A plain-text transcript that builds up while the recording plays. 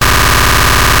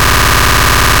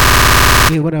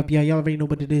Yeah, what up, y'all? Y'all already know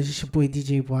what it is. It's your boy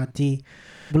DJ YD.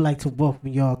 Would like to welcome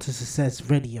y'all to Success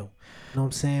Radio. You know what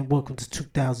I'm saying? Welcome to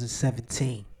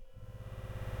 2017.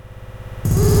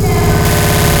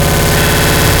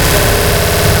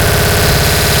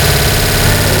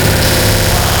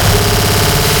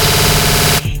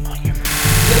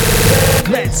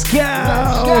 Let's go!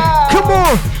 Come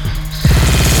on!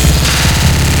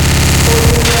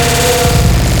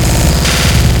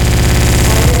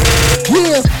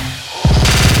 Yeah!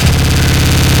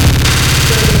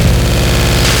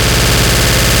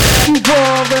 You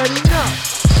already know.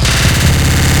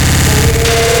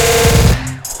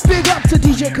 Big up to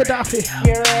DJ Gaddafi.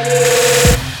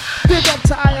 Big up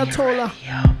to Ayatollah.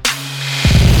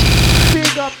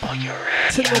 Big up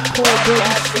to Nicole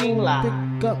Brady Slew.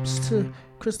 Big ups to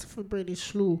Christopher Brady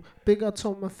Slew. Big up to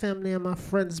all my family and my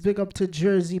friends. Big up to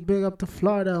Jersey. Big up to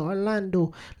Florida,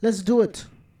 Orlando. Let's do it.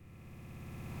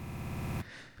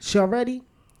 Y'all ready?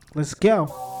 Let's go.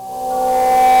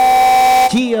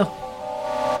 Yeah.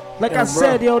 Like I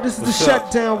said, yo, this is the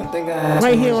shutdown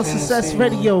right here on Success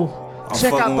Radio.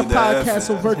 Check out the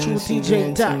podcast on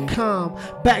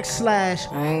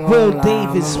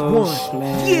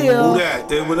virtualdj.com/WillDavis1. Yeah. Who that?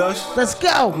 They with us? Let's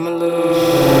go.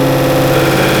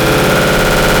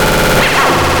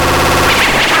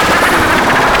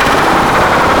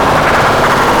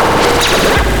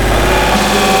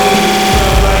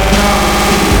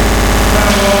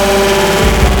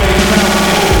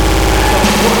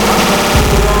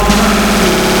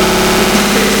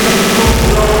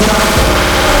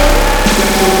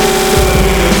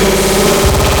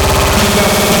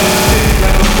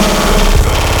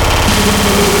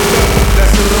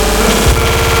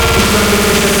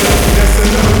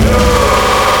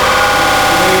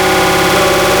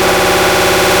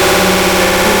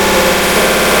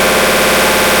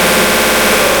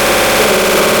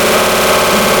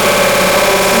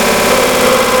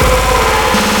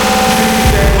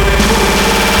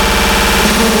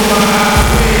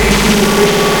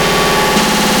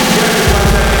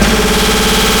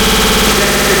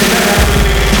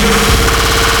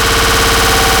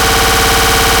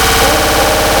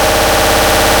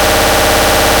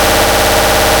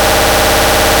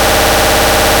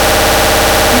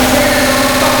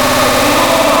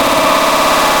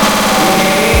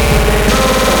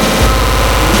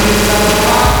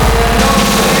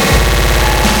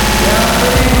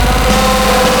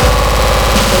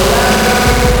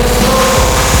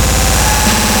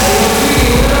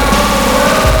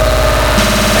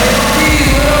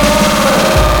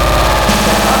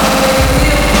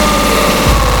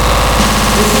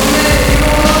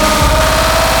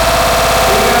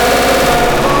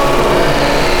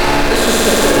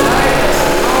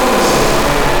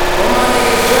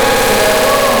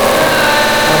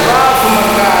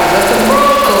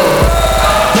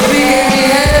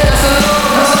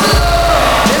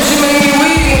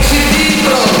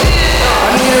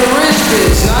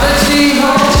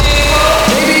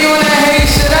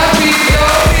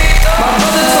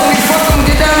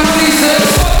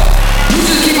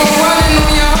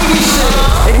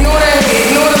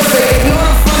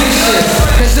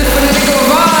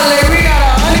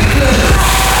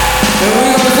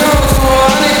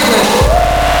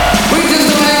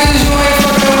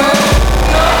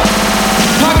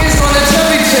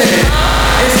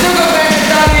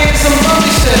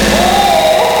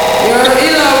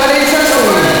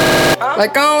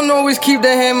 Like I don't always keep the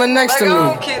hammer next to me.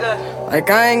 Like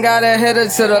I ain't got a header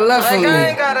to the left of me.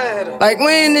 Like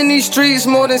we ain't in these streets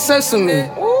more than sesame.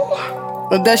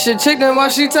 But that shit chick, then why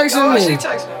she texting me?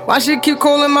 Why she keep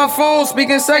calling my phone,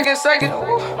 speaking second?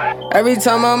 Every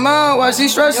time I'm out, why she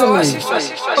stressing me?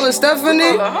 Call her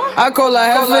Stephanie, I call her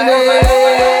Heffany.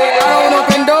 I don't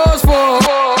open doors for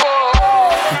her.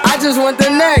 I just want the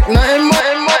neck, nothing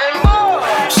more.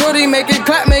 Shorty make it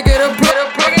clap, make it a put.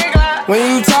 When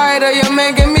you tired of your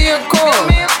man, give me a call.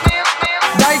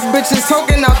 Dyke bitches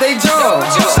talking out they jaw.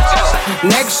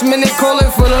 Next minute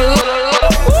calling for the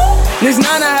low. This 9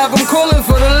 I have them calling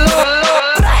for the low.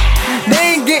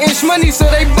 They ain't getting money, so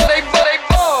they ball.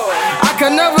 I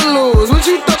can never lose. What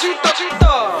you thought?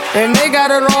 And they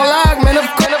got it all locked, man.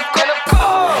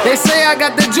 They say I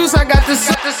got the juice, I got the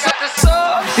sauce.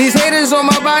 These haters on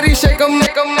my body, shake 'em,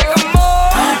 make 'em more.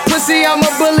 Pussy, I'm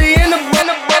a bully in the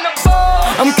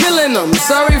I'm killing them,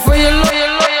 sorry for your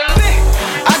loyalty.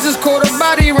 I just caught a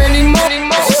body, Randy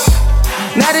Moss.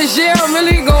 Now this year I'm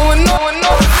really going on.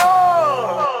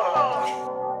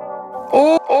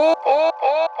 Ooh, ooh, ooh,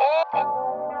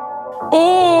 ooh,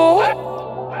 ooh.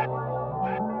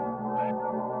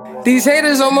 These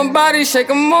haters on my body, shake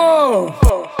 'em more.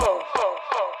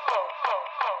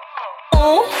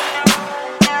 Ooh.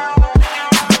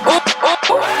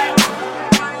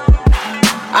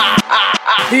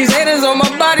 These haters on my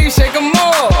body, shake them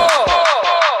all.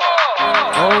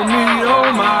 Oh me,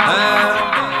 oh my,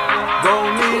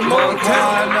 don't need more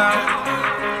quiet now.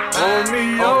 Oh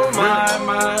me, oh my,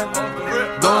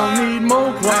 don't need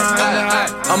more quiet now.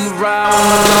 I'm around.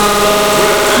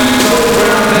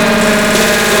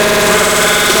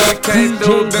 Can't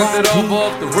do bend it over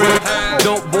off the rip.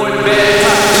 Don't boy the bed.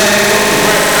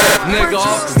 Nigga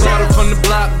off the started from the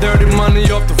block, dirty money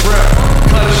off the rip.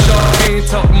 Cut it short, ain't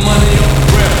talking money off the rip.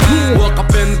 Walk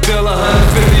up in the bill,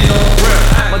 150 off the rip.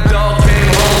 My dog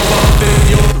came home,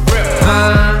 150 off the rip.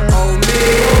 On me,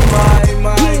 oh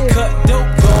my, cut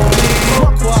dope, don't need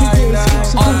more quiet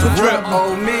now. Off the rip,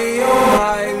 oh me, oh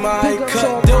my,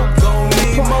 cut dope, don't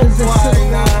need more quiet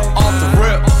now. Off the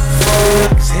rip,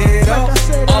 head up,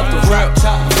 off the rip,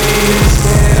 top knees,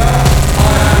 head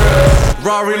up.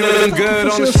 Rory looking good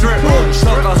on the strip.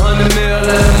 Stuck 100 mil in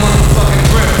the motherfucking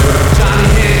grip. Johnny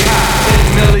head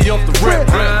high, 10 milli off the rip.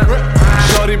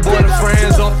 Shorty boy the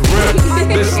friends off the rip.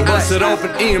 Bitch busted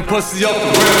open, eating pussy off the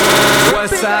rip.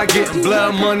 West side getting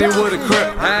blood money with a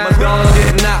grip. My dog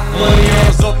getting out, money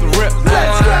off the rip.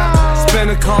 Spin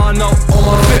a car note on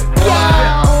my fit.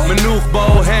 Manoof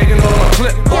bow hanging on my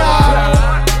clip.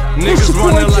 Niggas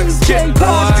running like a skit,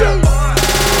 boy.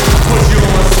 Put you on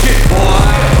my skit,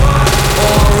 boy.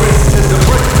 All wrist is a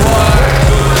brick, boy.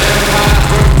 Empire,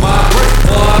 brick by brick,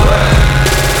 boy.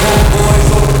 Cold boys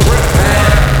on the brick,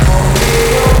 man. On me,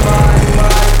 oh my,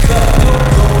 cut,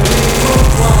 don't need no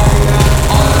quiet.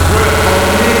 On the brick,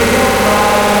 on me, oh my,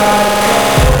 cut,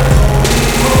 don't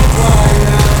need no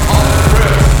quiet. On the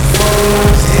brick,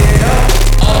 phones head up.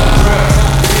 On the brick,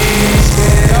 knees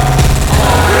head up.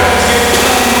 On the brick, get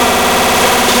some money. Jump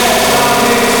cash, y'all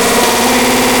niggas smoke weed.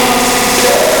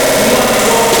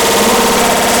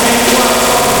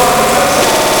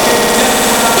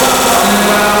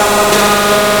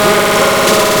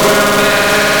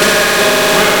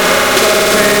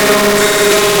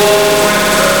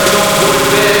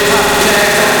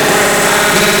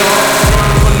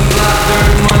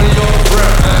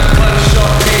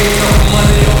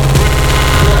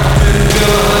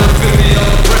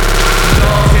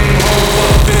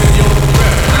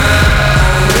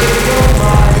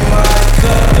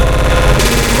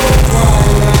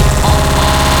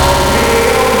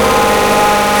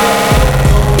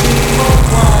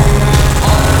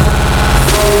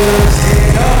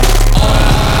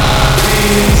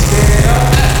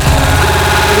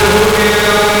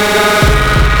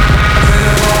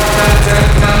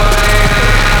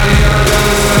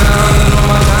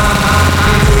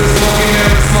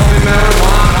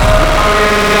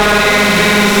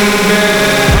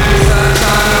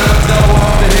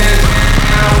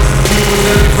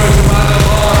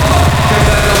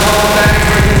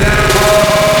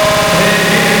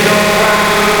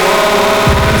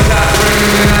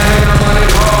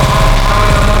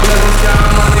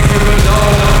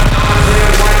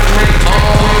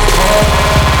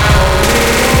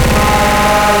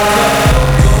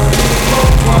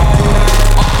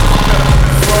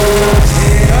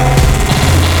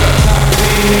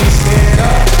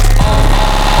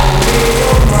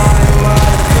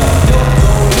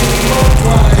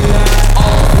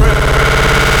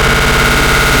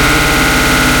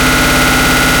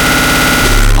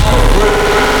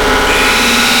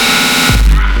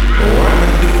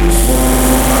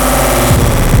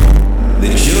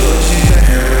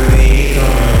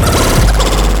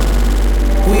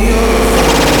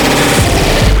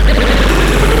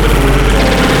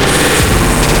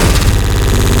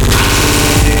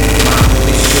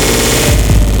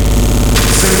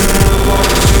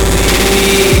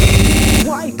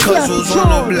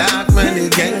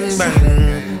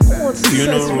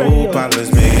 Funeral parlors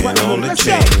making all the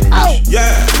change.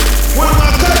 Yeah, when my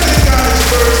cousin got his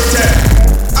first tap,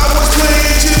 I was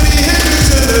playing Jimmy Hendrix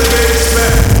in the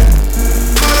basement.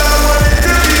 All I wanted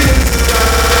to be was to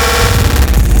die,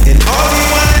 and all he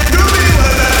wanted to be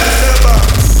was a stepper.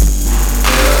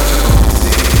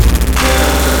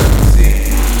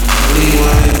 All he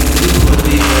wanted to do was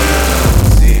be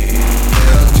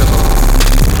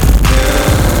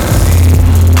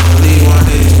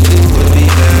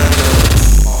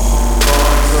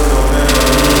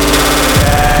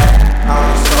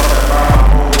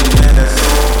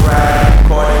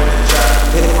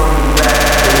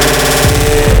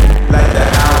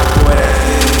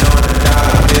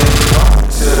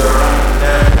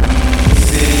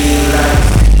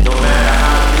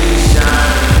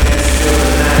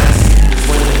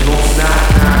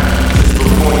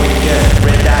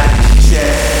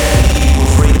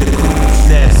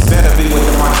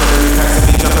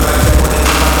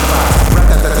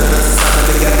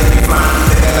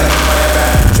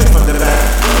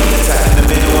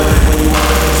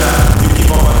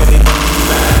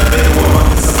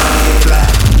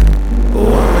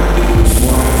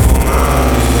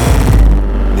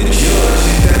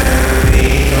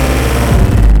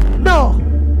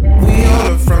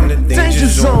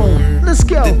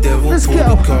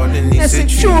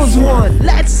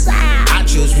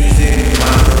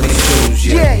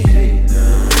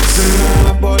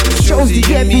chose the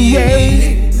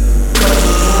NBA.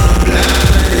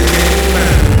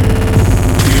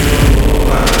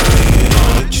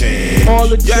 All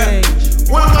the change.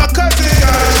 When my cousin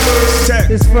got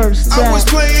his first tech, I was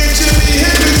playing Jimmy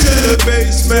Hendrix in the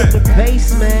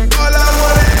basement. All I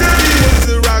wanted to be was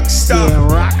a rock star.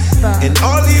 Yeah, rock star. And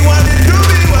all he wanted to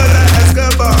be was an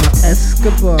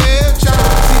Escobar.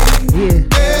 Yeah.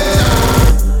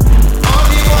 All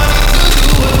he wanted to do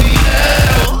was be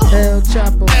El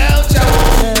Chapo.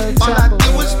 All I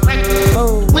did was practice.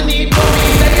 When he told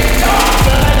me that he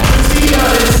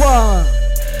talked,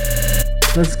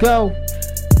 Let's go.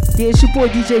 Yeah, it's your boy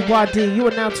DJ YD. You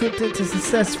are now tuned into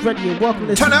Success Radio. Welcome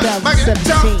to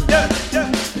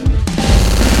 2017.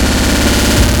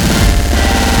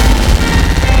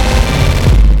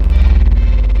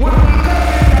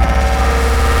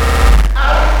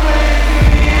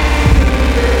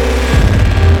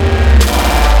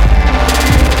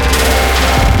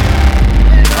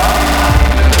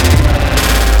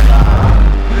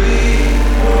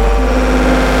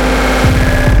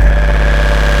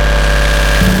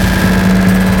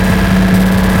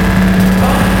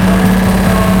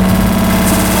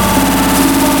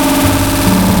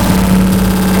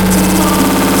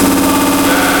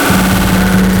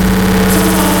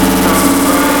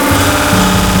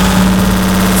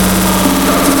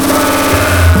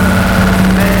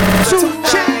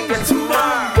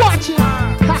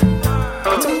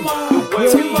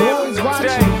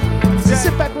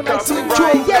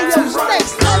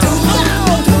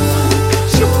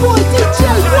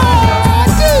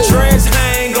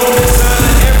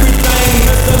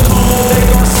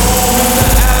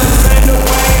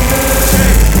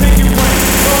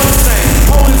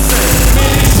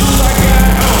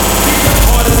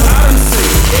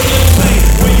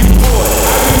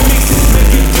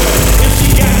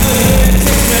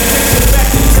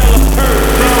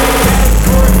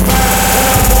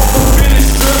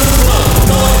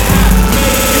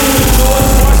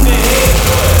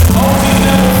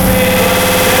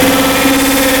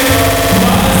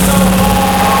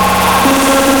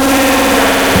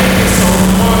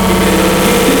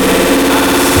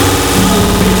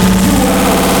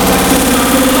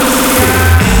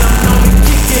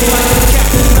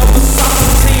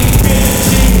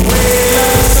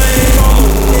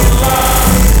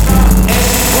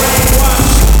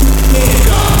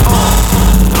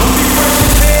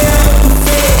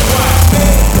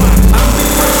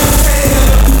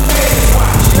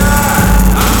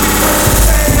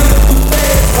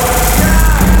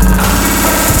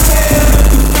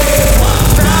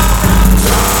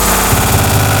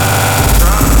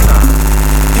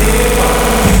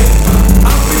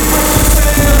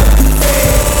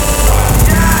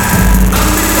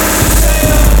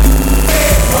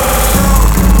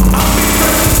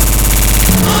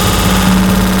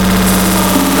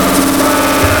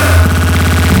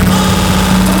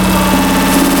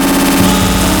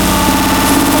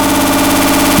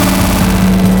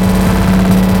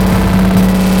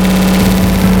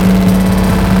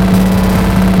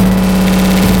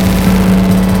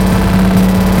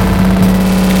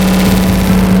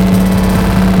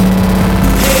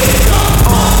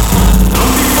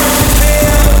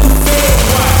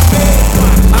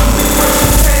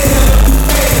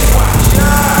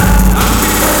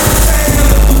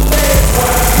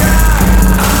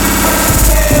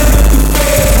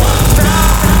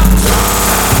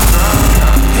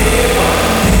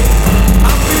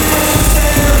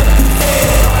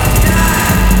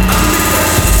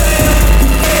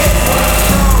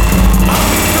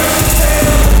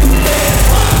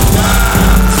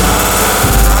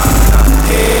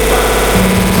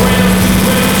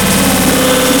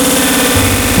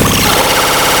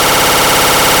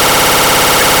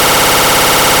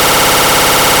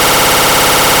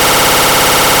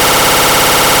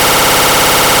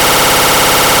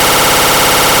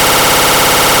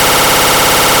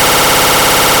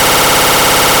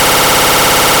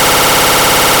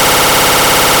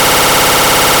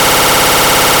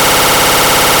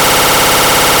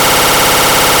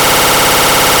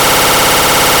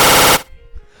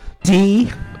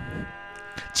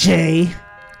 DJ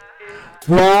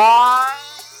YD.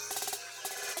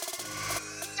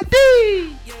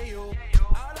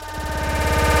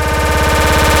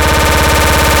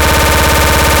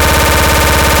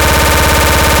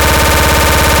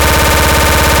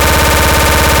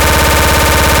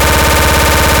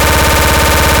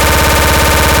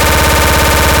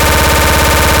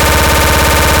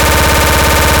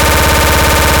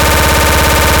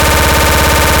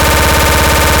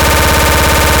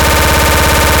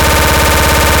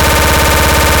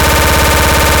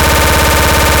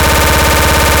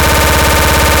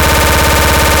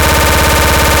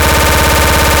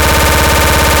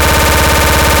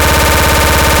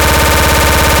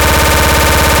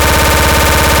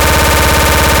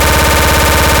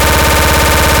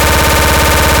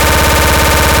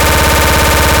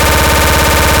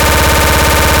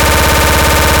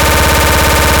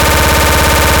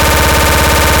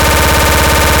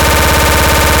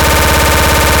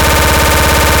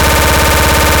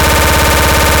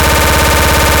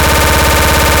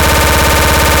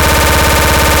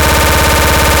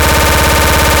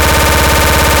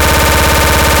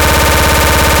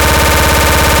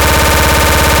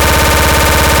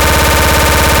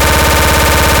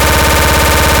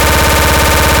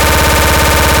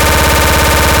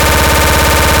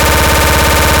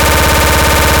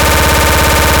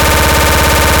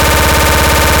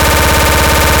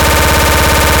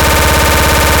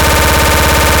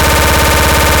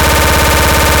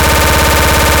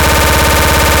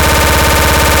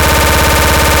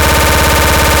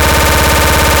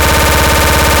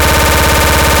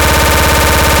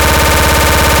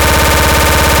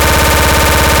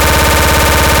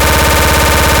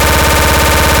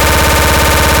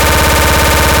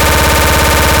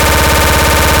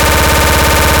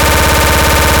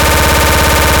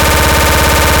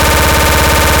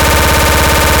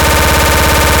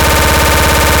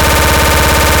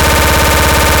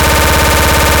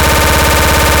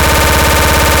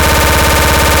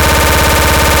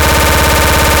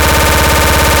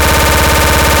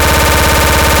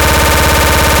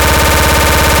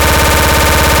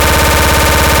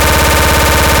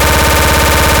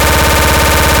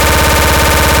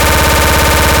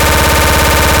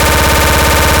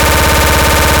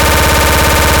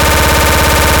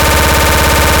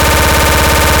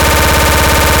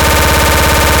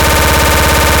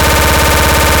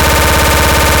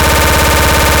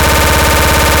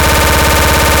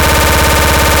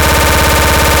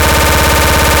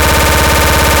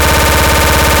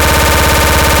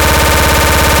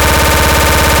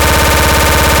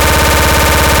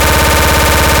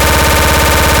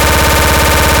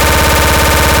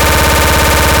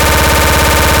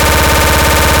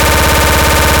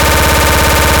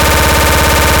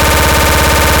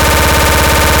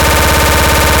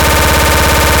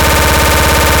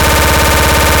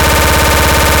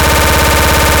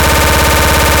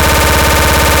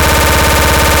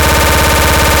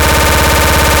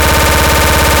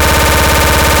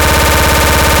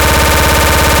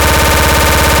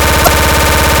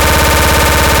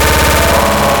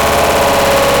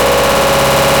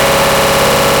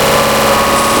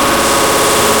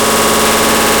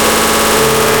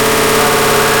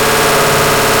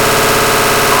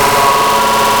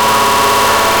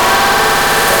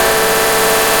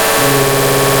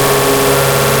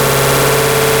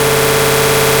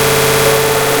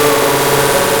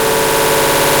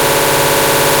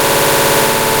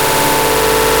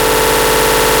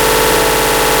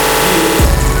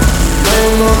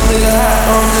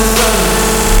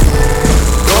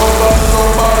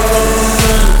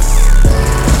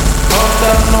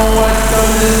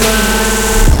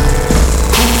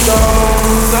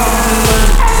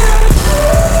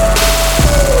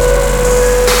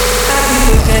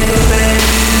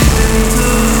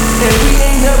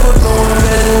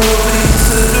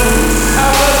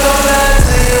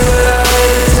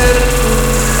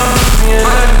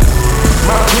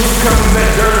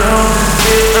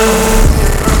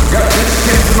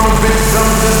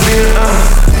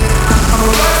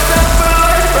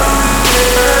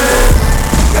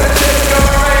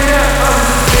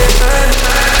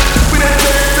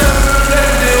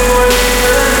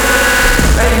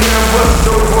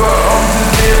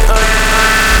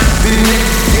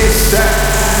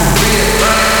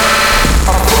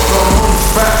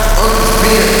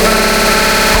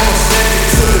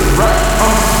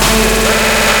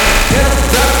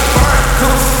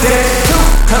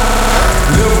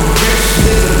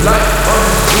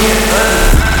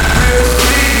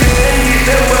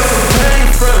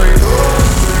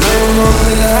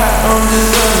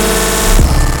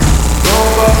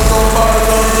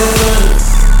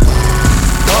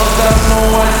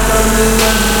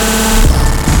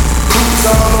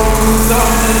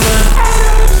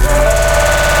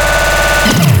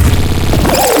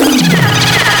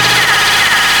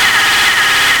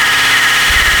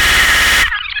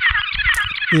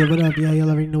 Yeah, what up, y'all? Y'all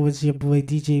already know it's your boy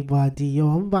DJ YD. Yo,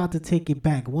 I'm about to take it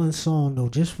back. One song, though.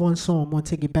 Just one song. I'm going to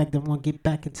take it back. Then I'm going to get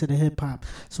back into the hip-hop.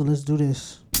 So let's do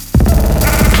this.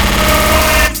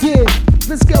 Yeah,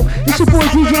 let's go. It's your boy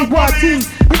DJ YD.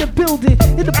 In the building,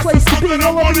 in the place to be.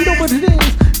 Y'all already know what it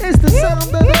is. It's the sound of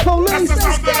the police.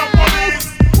 Let's go.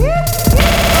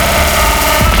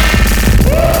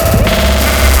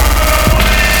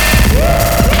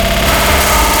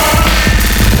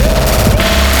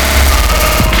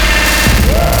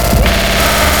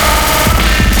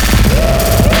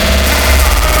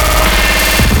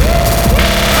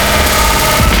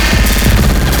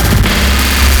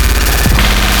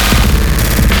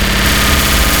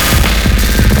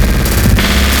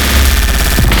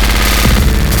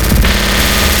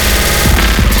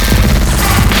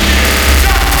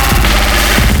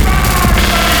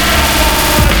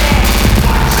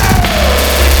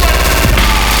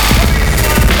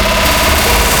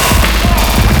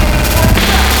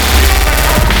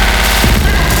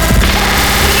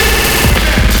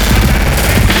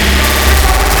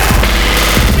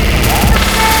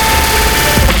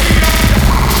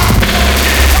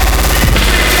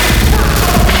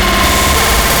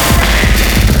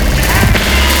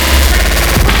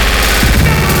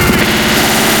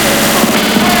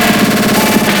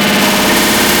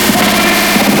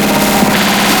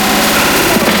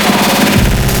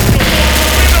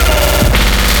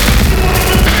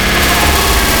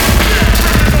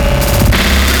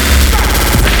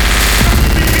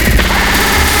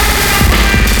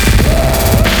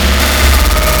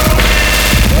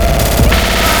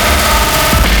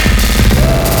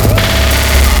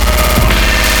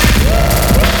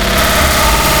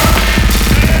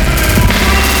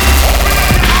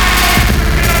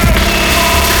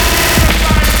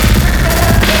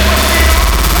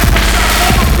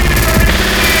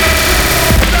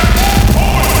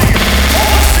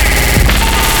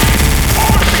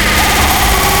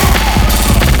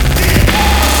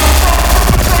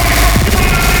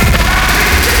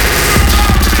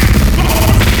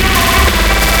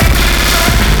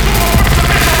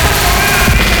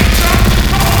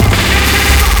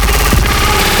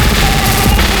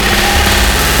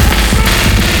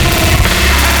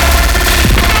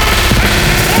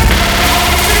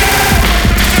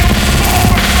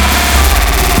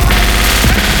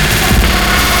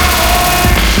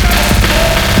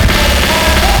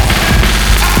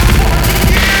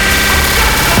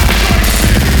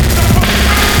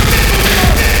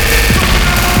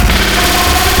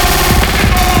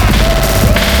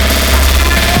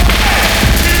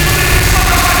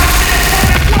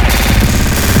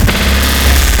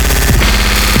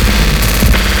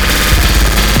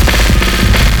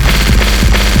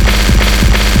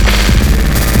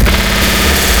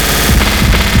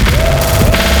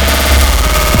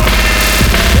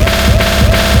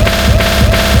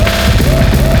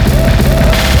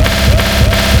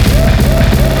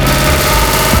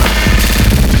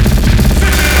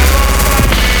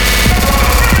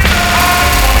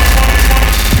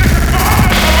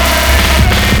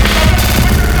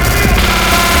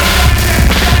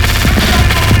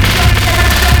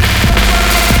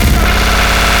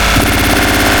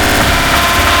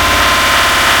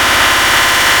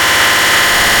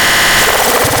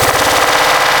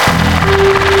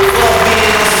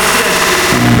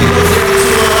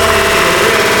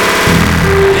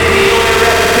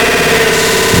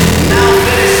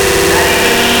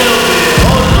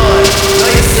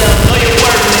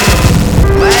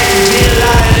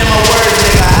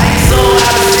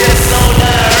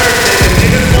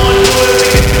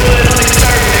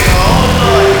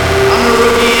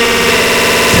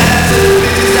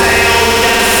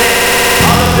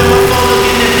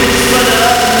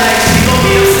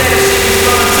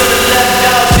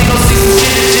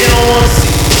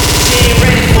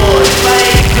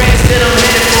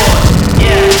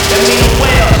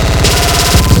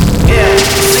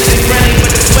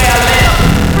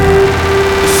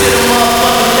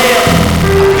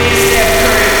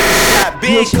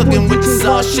 Cooking with the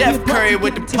sauce, Chef Curry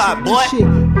with the pot, boy.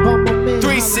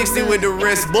 360 with the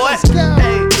wrist, boy.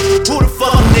 Hey, who the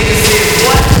fuck niggas is,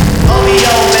 boy?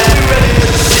 OVO, man, we really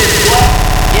with the shit, boy.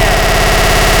 Yeah,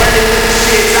 really with the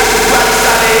shit. I can probably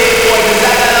stop the head, boy, cause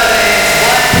I got other hands,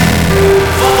 boy.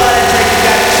 Fuck all that drink, you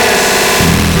got the chance.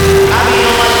 I be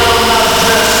on my little mouth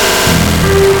dress shit.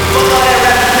 Fuck all that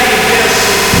rapping, pay your bill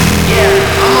shit.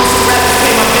 Yeah, I'm on some rappers,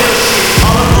 pay my bill shit.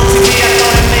 All up on TV, I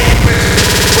thought it made it richer.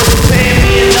 Wasn't paying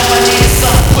me enough, I needed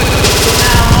something quicker. So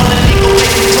now I'm on the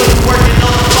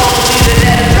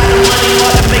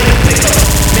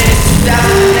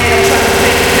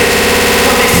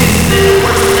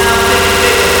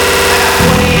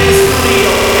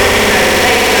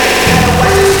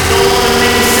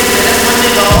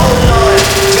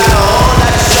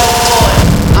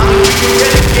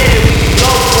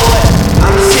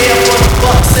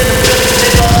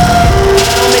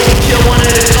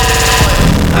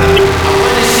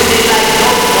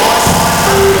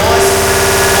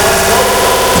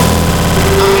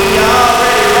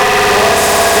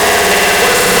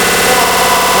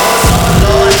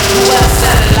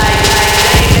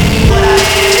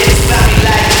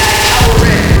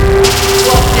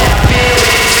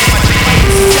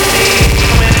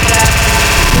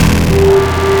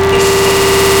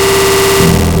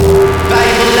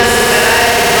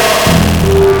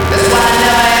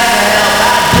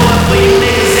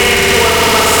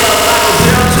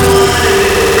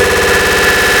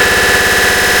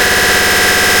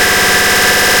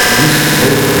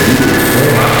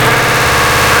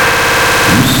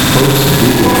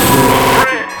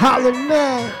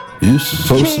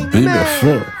supposed to be my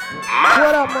friend.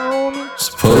 What up, my homie?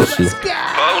 Supposed to.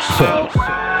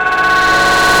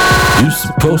 You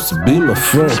supposed to be my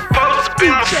friend.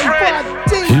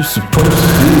 You supposed to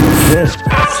be my friend.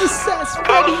 Success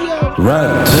Radio.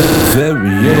 Right to the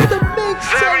very end. The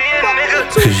mixtape.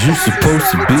 Cause you supposed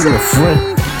to be my friend.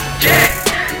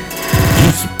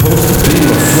 You supposed to be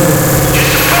my friend.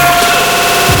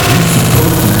 You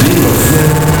supposed to be my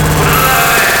friend.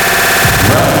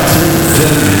 Right to the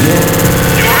very end.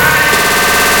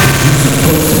 Cause you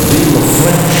supposed to be my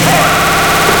friend.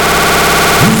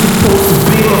 You supposed to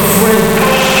be my friend.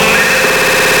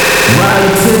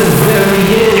 Right to the very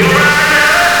end.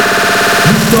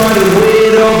 You started where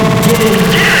it all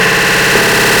began.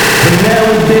 But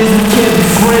nowadays we can't be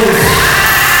friends.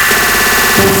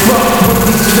 Don't fuck with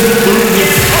these fake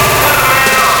niggas.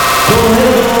 Don't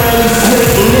hang around these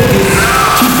fake niggas.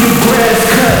 Keep your grass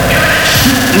cut.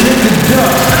 Shoot nigga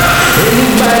duck.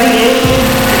 Anybody in?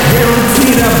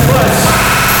 Guaranteed I bust.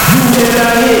 You hit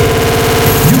I hit.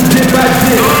 You dip I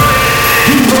dip.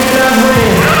 You ran I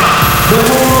ran. But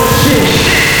hold on shit.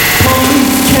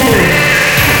 Police came.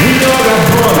 We all got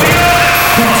brought.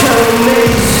 Who telling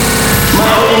niggas?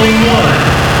 My only one.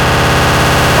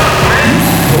 You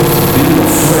supposed to be my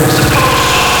friend.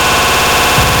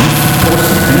 You supposed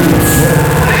to be my friend.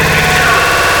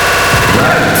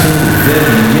 Right to the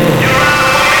very end.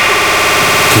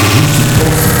 Cause you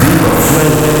supposed to be my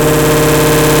friend.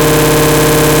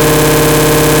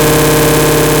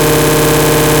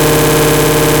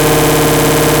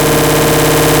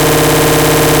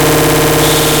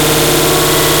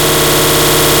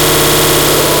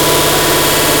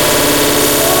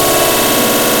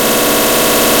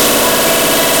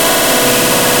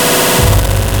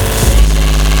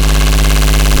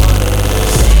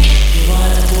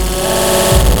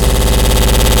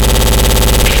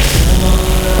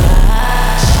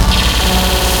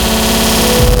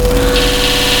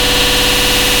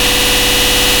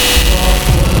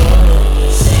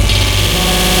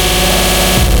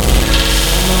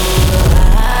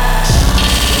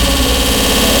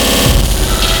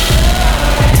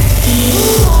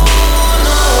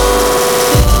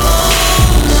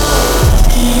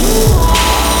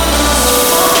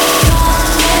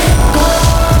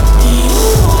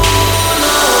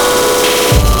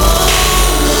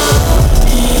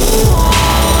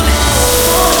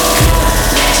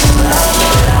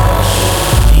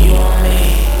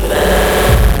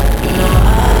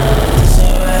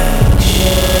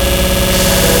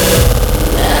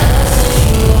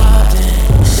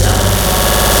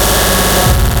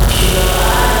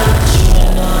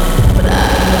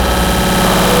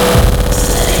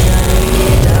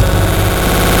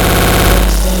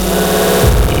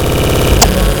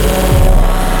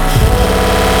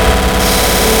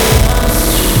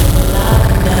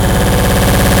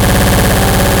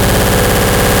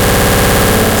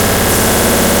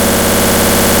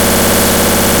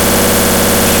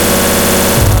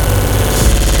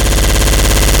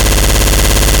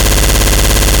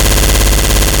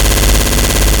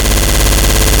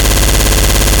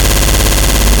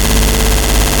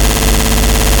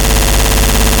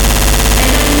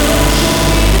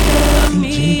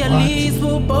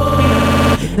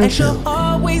 And she'll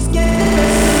always get the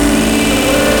best of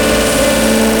me.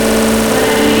 But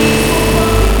at least we'll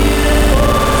both be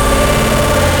beautiful.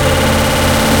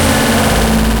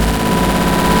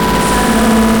 Yes, I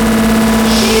know.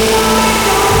 She told me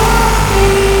don't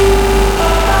worry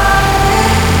about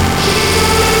it. She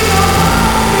told me don't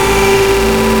worry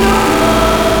no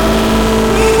more.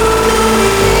 We will do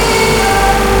it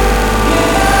together.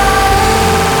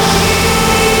 She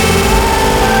told me to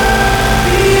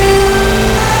be you.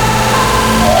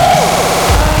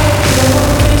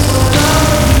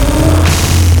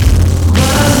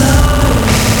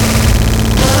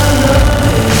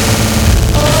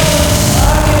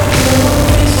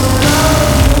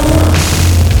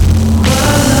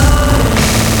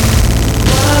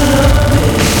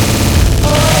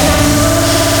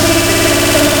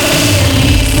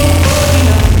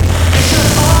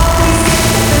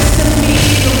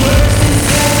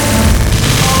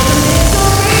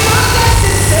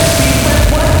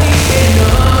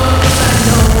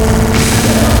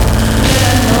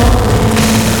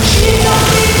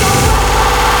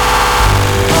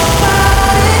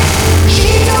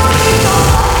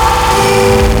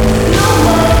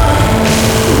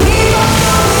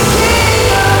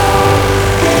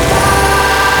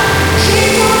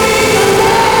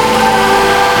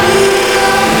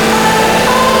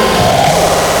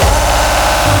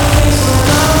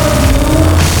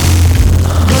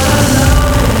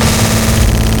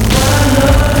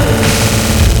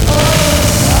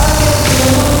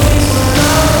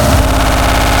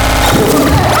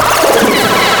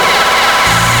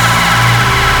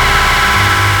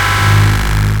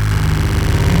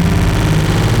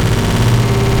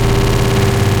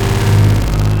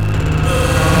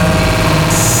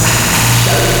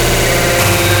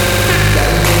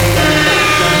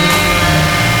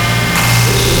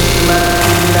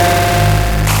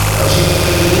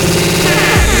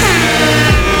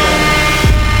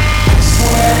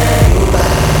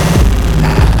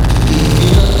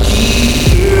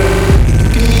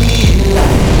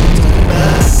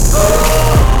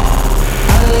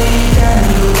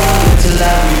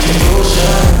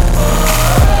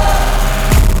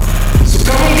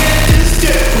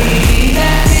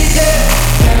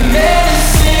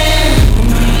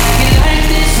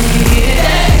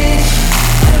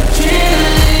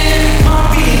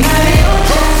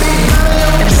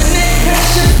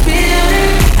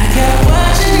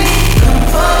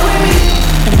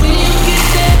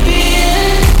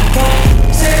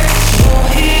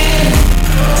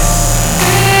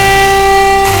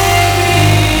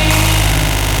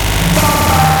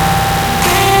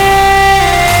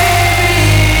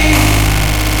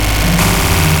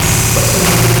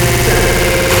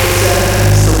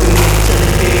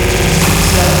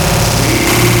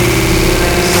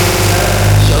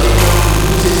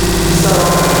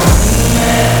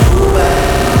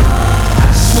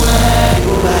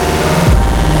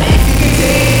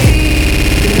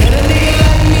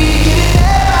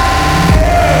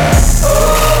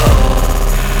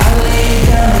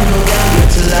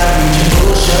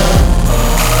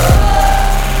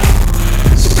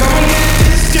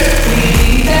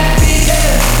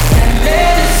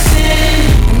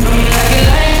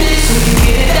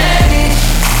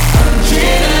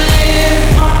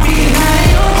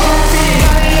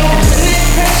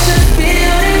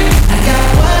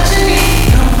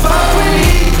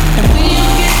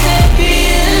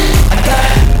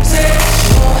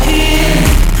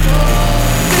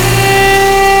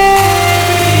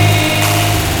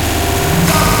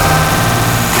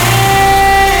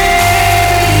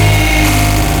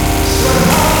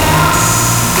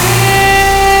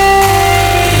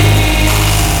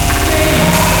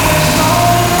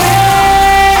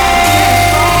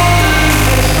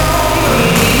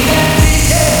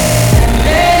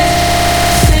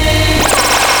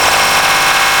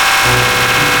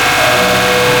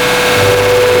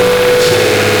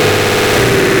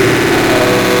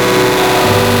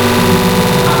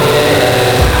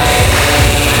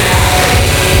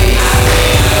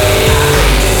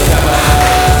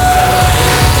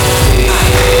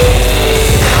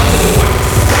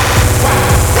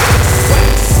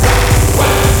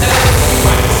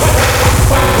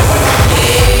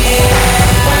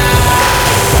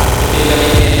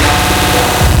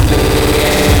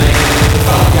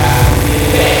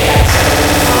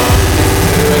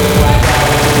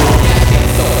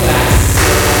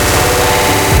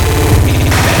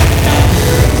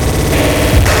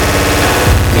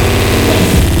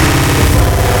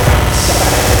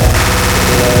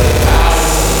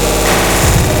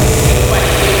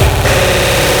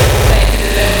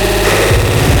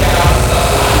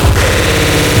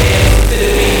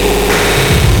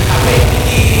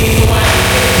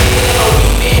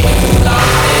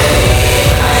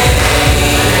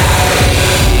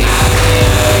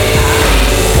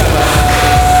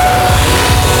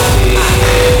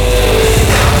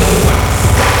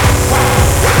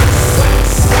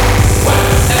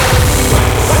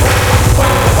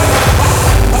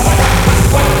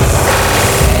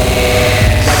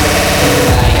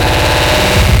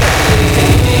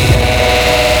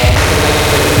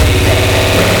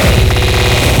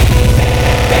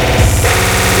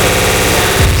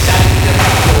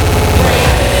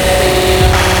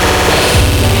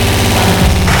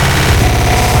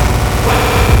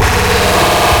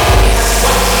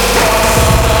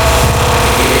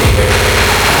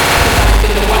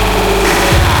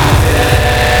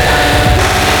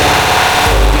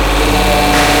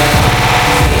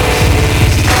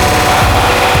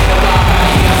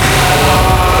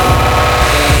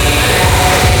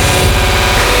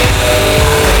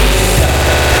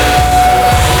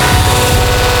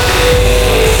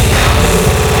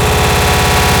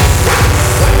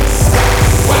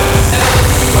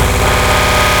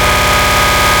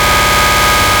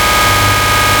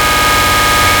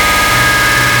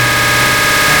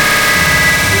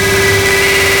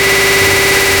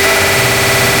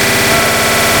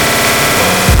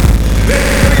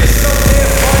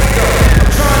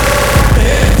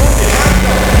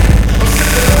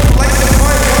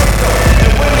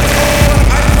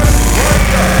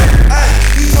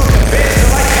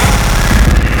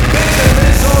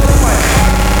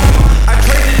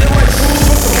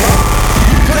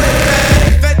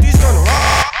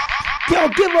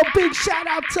 Yo, big shout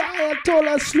out to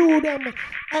Ayatollah Slew them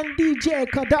and DJ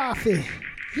Gaddafi.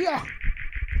 Yeah.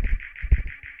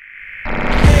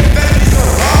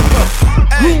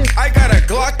 Hey, I got a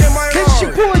Glock in my arm. It's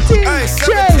your boy DJ.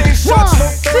 17 shots, no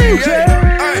 38.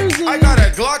 Hey, I got a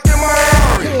Glock in my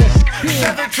arm.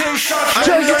 17 shots,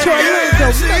 Jersey to Orlando.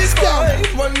 Let's go.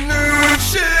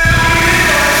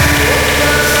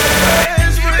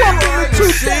 Welcome to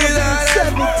 2017.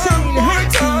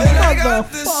 Happy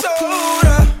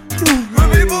motherfucker.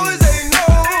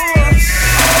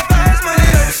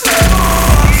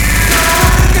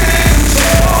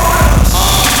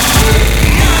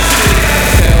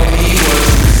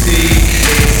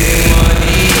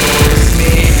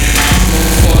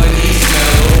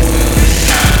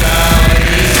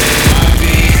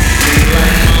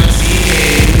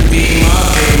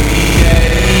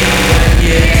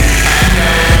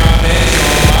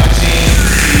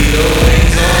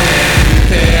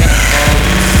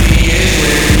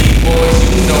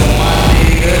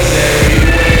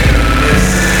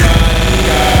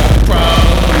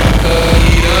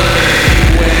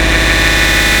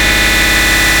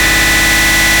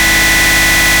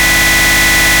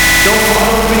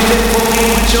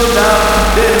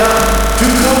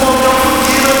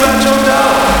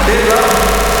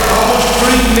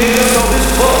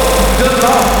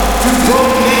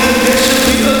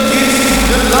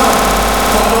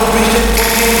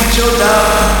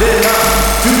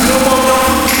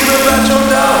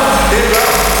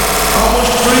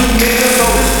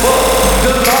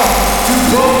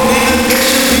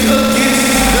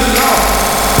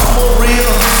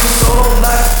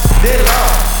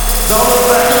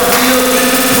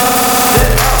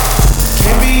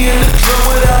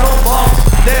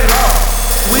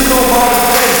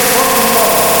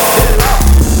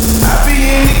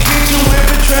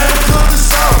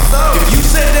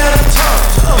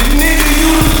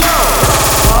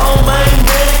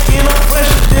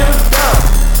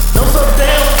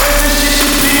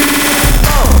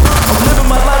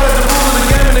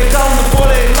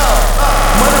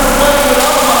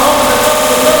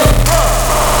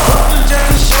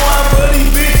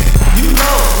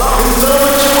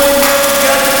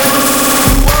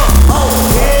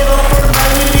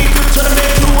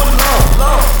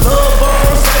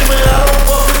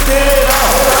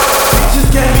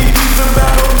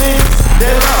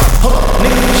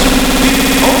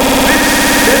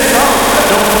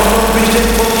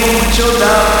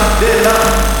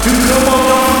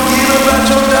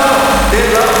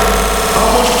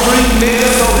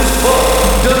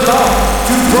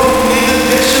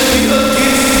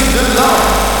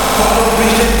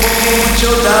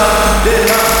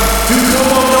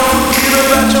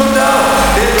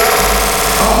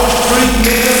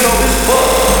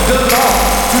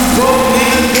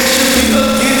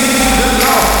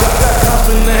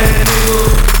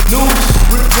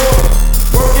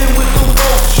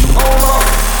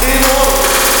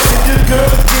 Girl,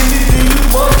 give me, do you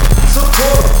want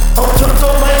support? I'm trying to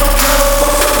make them try to fuck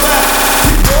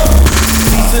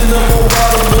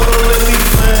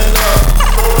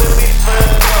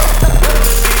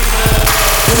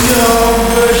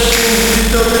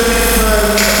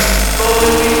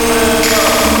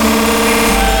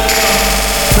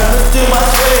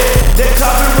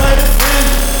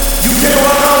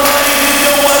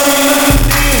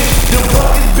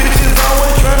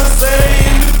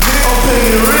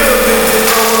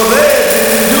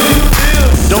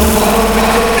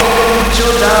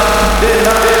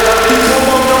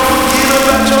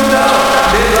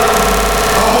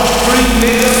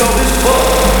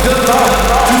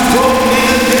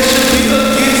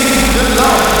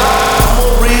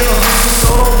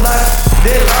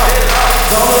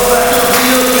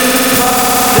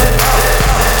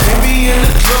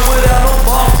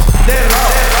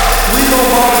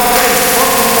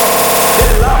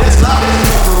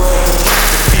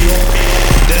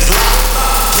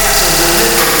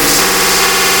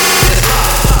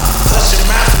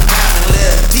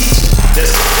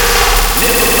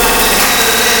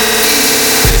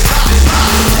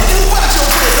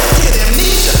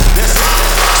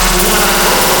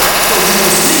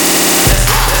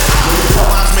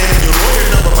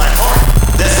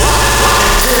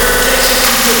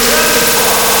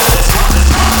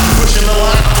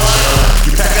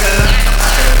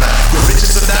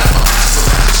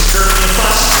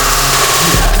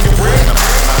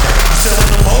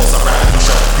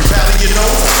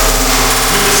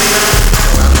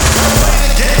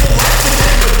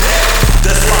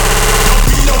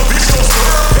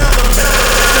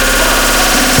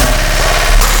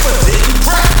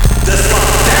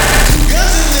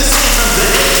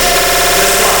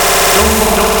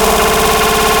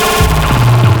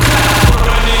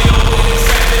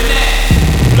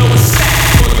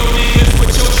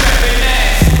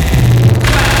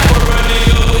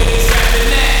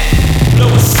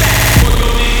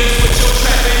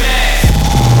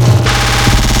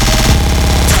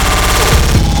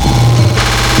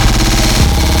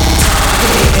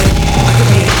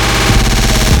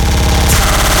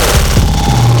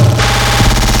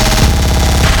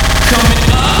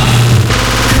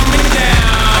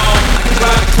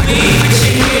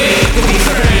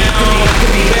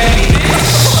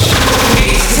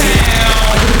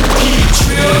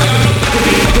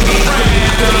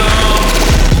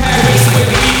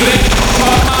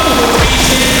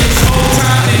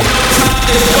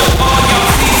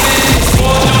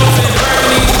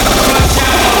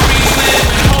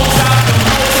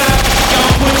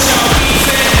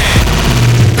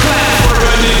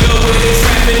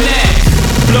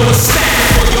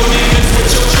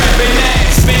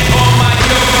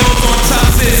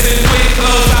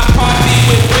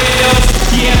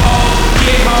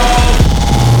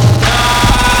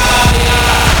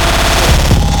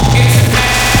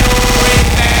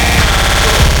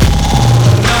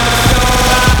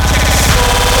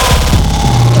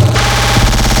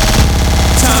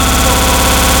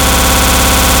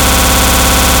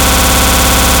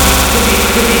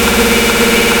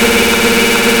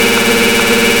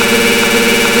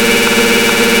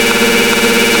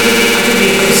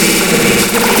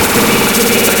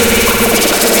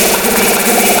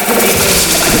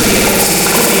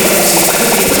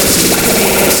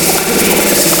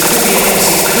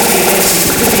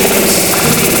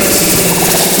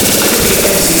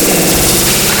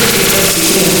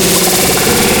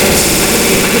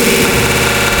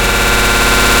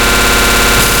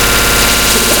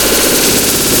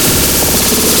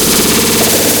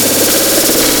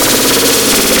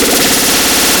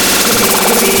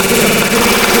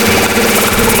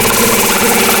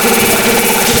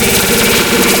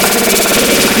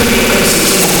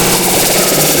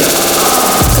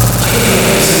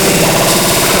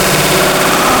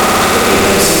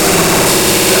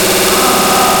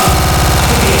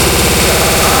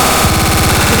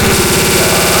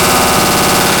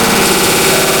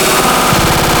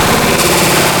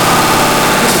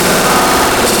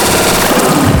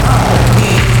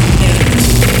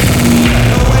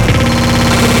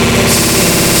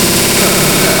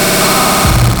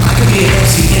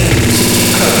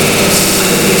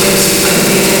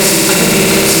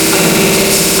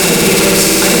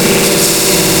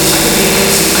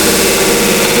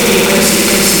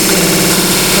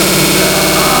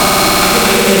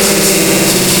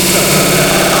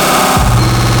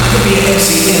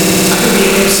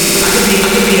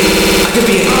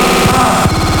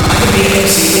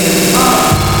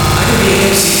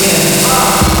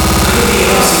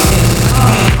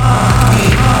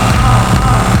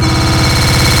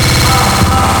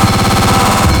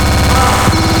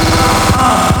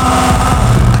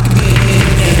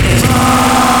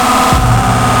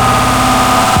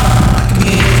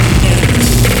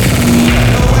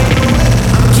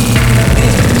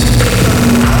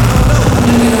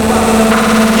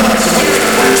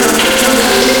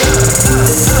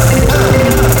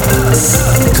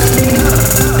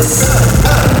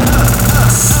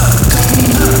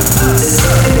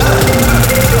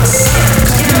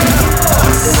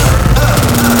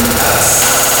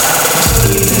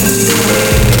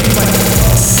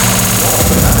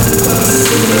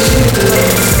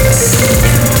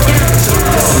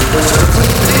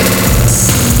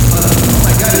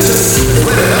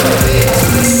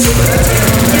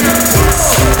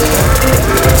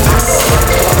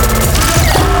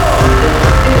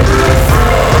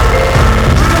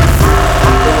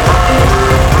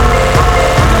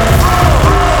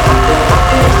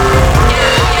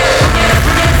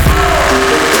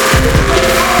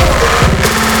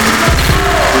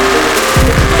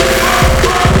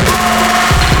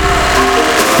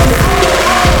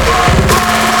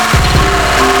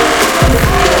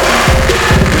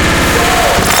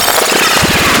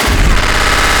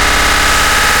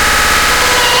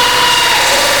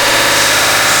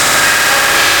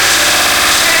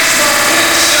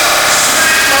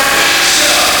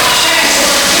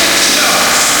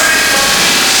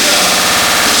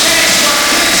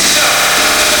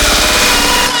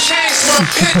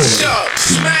bitch up.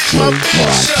 Smack my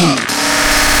bitch up.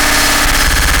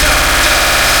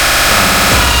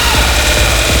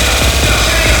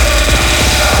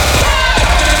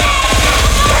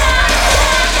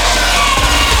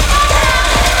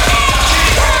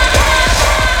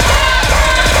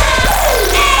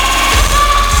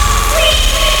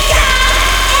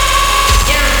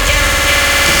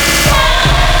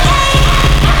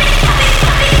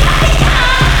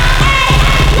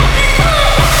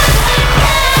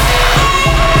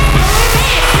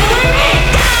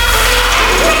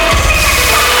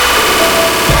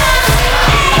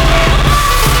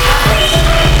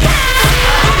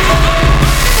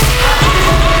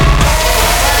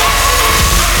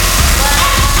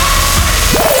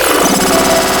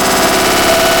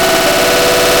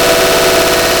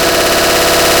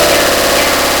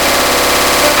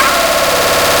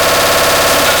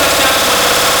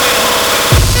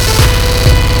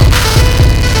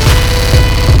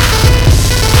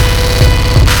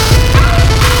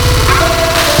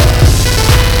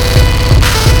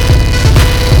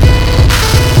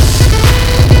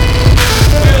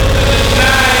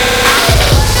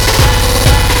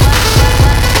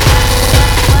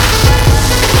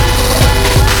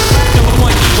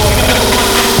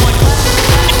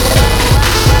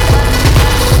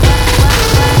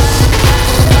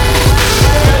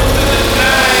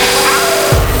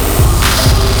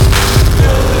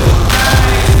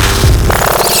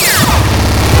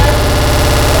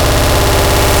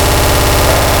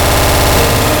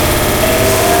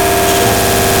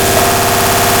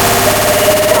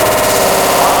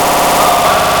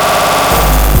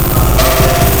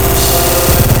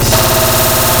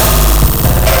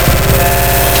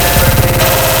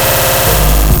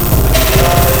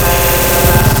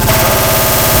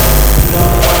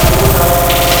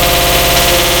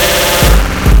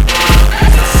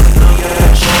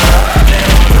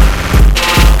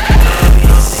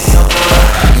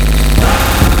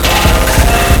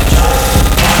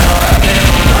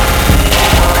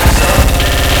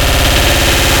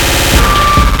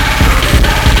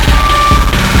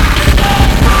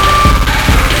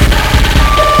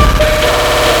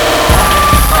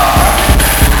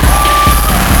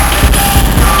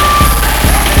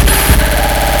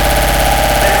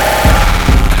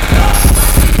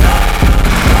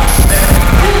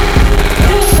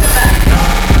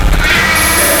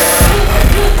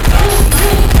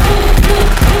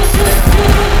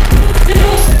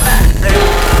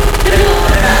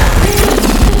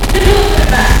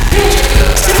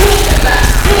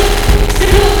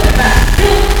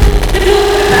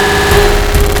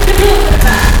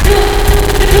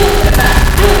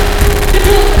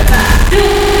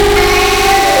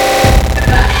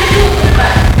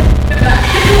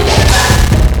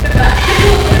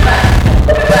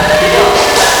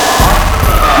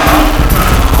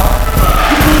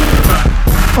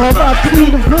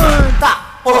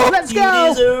 Let's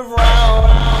go.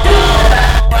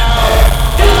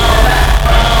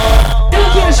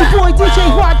 Here's your boy DJ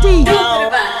YD. Y'all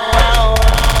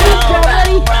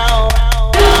ready?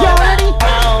 Y'all ready?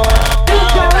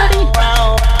 Y'all ready?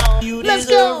 Let's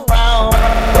go.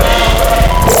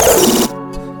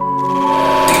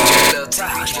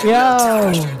 Yo.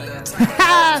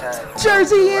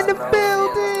 Jersey in the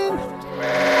building.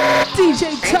 DJ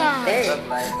Time.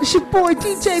 It's your boy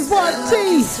DJ YD.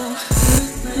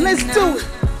 Let's do it.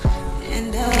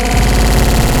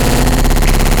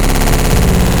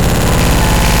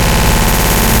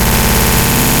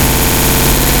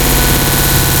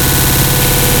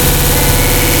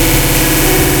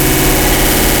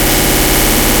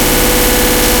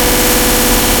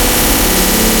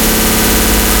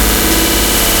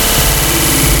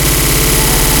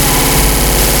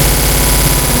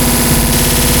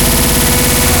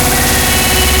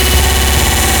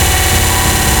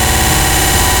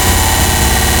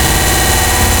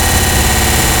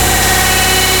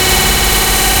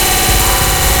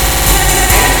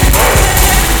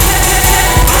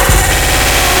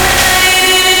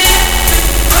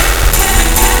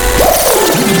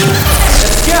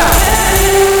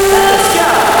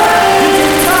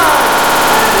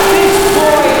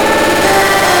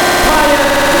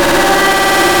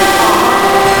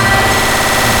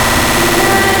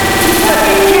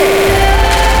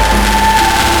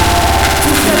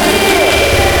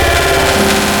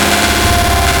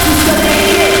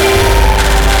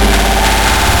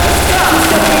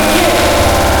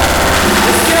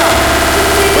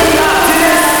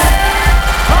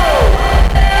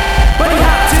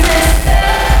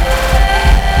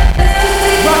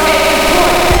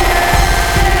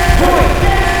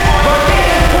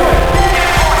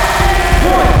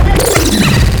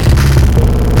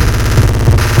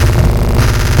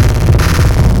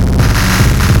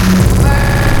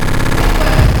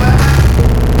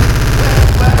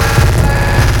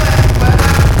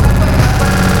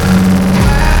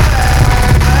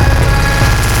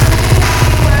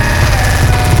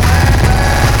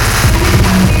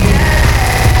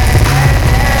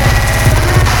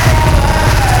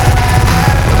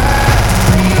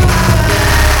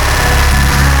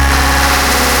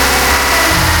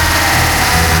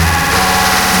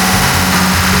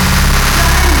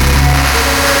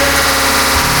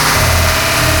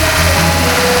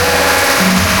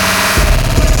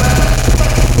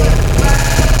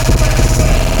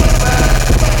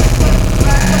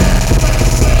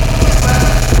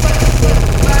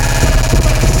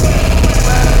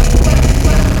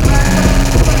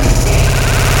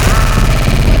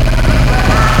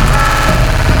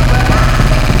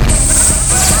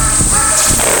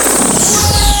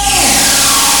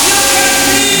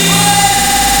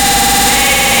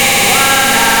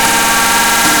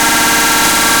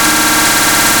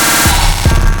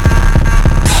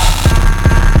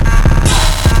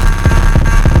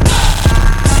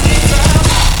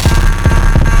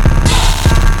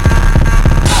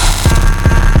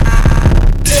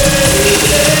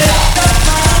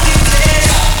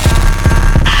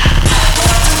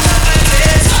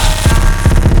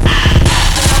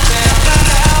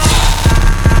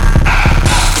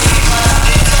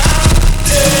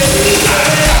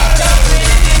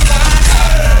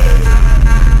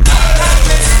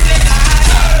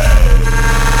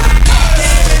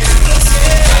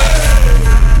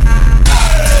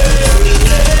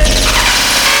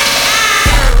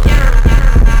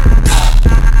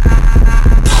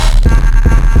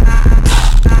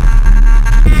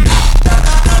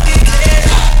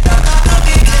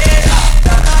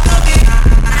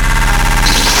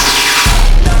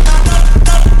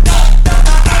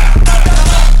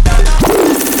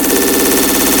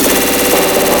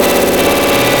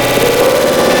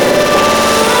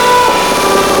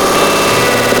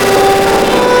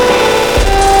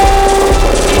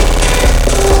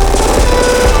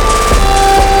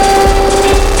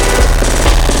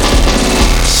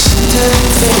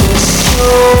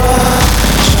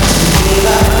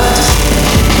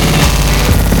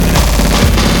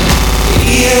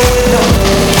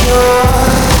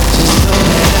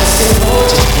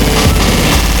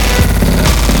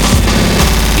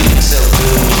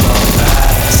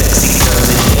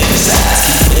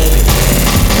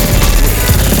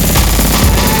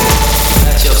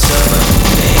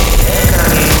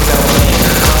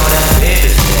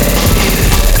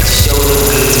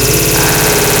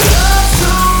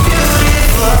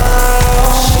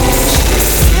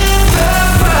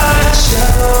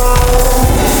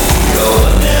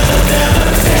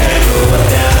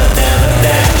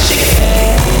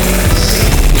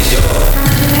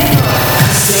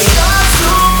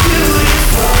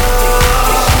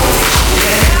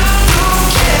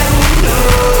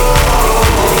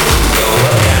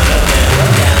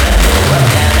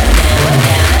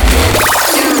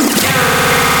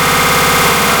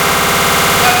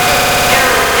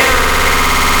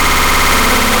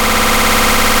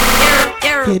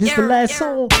 This is the last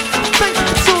song. Thank you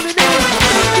for tuning in. Thank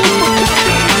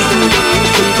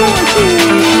you for coming to see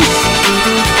me.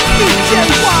 DJ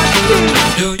YD.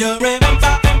 Do you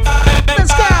remember?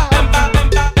 Let's go.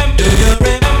 Do you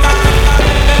remember?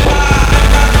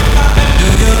 Do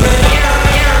you remember?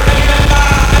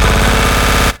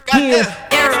 Yeah.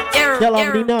 Y'all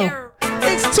already know.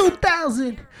 It's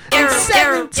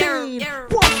 2017.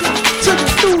 Welcome to the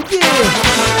new year.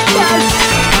 Let's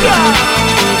go.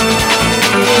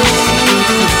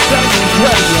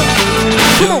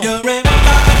 Do you remember?